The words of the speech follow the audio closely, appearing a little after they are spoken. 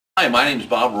Hi, my name is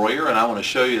Bob Royer and I want to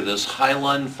show you this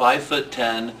Highland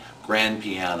 5'10" grand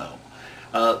piano.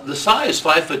 The size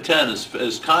 5'10"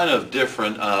 is kind of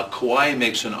different. Kawai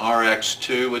makes an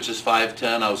RX2 which is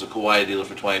 5'10". I was a Kawai dealer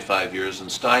for 25 years,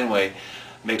 and Steinway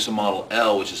makes a Model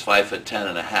L which is 5'10"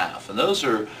 and a half. And those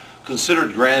are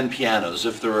considered grand pianos.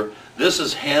 This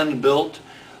is hand built.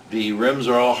 The rims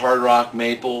are all hard rock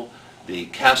maple. The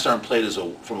cast iron plate is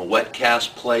from a wet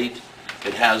cast plate.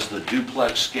 It has the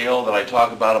duplex scale that I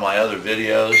talk about in my other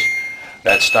videos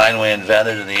that Steinway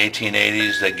invented in the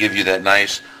 1880s that give you that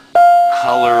nice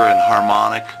color and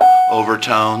harmonic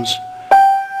overtones.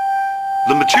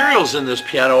 The materials in this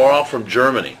piano are all from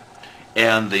Germany,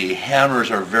 and the hammers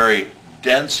are very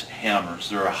dense hammers.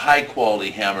 They're a high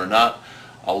quality hammer. Not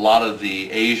a lot of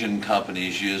the Asian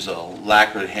companies use a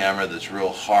lacquered hammer that's real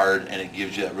hard and it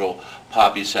gives you that real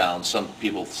poppy sound. Some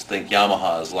people think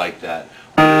Yamaha is like that.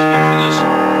 This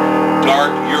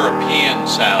dark European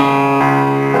sound.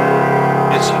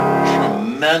 It's a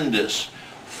tremendous,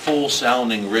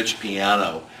 full-sounding, rich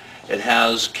piano. It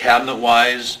has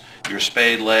cabinet-wise your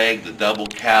spade leg, the double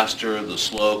caster, the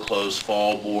slow close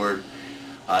fall board.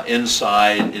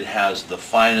 Inside it has the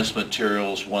finest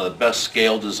materials, one of the best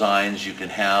scale designs you can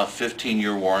have,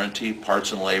 15-year warranty,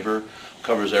 parts and labor,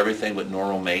 covers everything but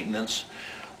normal maintenance.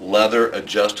 Leather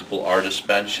adjustable artist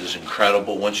bench is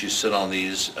incredible. Once you sit on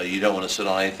these, you don't want to sit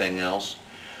on anything else.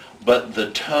 But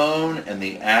the tone and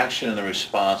the action and the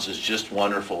response is just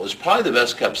wonderful. It's probably the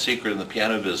best kept secret in the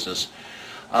piano business.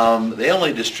 They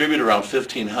only distribute around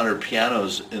 1,500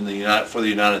 pianos for the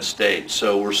United States.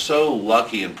 So we're so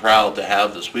lucky and proud to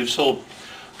have this. We've sold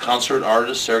concert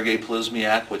artist Sergei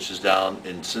Plizmiak, which is down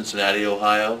in Cincinnati,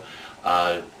 Ohio.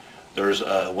 There's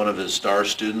one of his star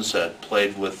students that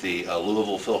played with the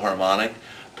Louisville Philharmonic,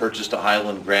 purchased a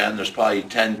Highland Grand. There's probably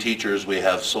 10 teachers we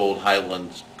have sold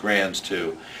Highland Grands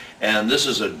to. And this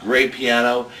is a great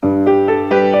piano.